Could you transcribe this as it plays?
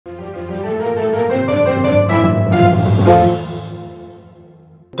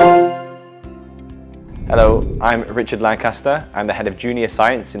I'm Richard Lancaster. I'm the head of junior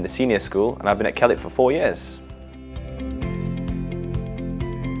science in the senior school, and I've been at Kellet for 4 years.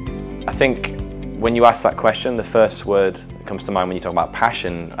 I think when you ask that question, the first word that comes to mind when you talk about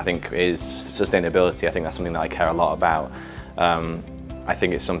passion, I think, is sustainability. I think that's something that I care a lot about. I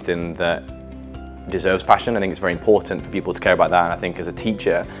think it's something that deserves passion. I think it's very important for people to care about that, and I think as a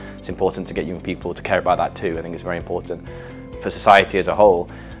teacher it's important to get young people to care about that too. I think it's very important for society as a whole.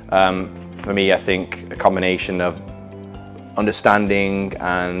 For me, I think a combination of understanding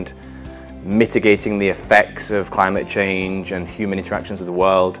and mitigating the effects of climate change and human interactions with the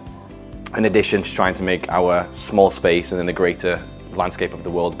world, in addition to trying to make our small space and then the greater landscape of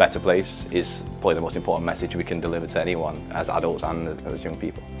the world a better place, is probably the most important message we can deliver to anyone as adults and as young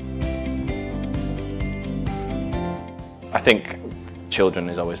people. I think children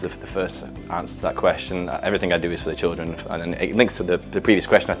is always the first answer to that question. Everything I do is for the children, and it links to the previous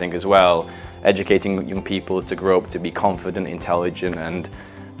question, I think, as well. Educating young people to grow up to be confident, intelligent and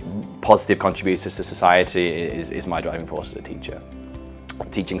positive contributors to society is my driving force as a teacher.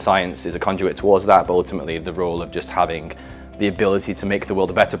 Teaching science is a conduit towards that, but ultimately the role of just having the ability to make the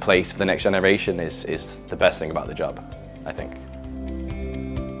world a better place for the next generation is the best thing about the job, I think.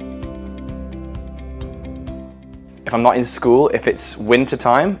 If I'm not in school, if it's winter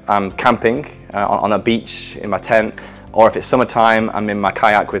time, I'm camping on a beach in my tent, or if it's summertime, I'm in my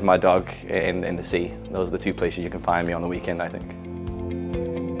kayak with my dog in the sea. Those are the two places you can find me on the weekend, I think.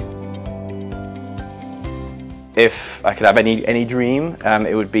 If I could have any dream,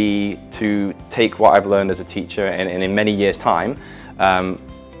 it would be to take what I've learned as a teacher and in many years' time,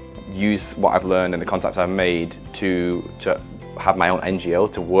 use what I've learned and the contacts I've made to have my own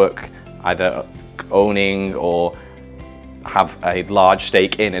NGO, to work either owning or have a large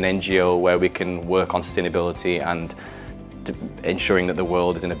stake in an NGO where we can work on sustainability and ensuring that the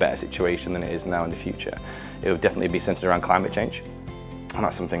world is in a better situation than it is now in the future. It would definitely be centered around climate change, and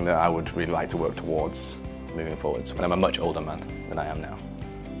that's something that I would really like to work towards moving forwards when I'm a much older man than I am now.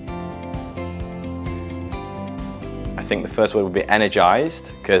 I think the first word would be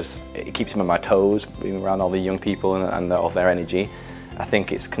energised, because it keeps me on my toes, being around all the young people and of their energy. I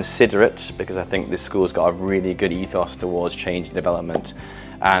think it's considerate, because I think this school's got a really good ethos towards change and development,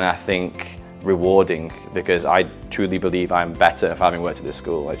 and I think rewarding, because I truly believe I'm better for having worked at this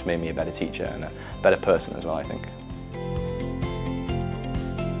school. It's made me a better teacher and a better person as well, I think.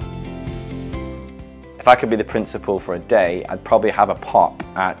 If I could be the principal for a day, I'd probably have a pop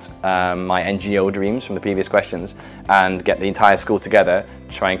at my NGO dreams from the previous questions and get the entire school together,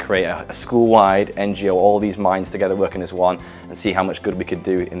 try and create a school-wide NGO, all these minds together working as one, and see how much good we could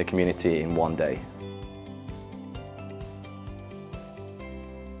do in the community in one day.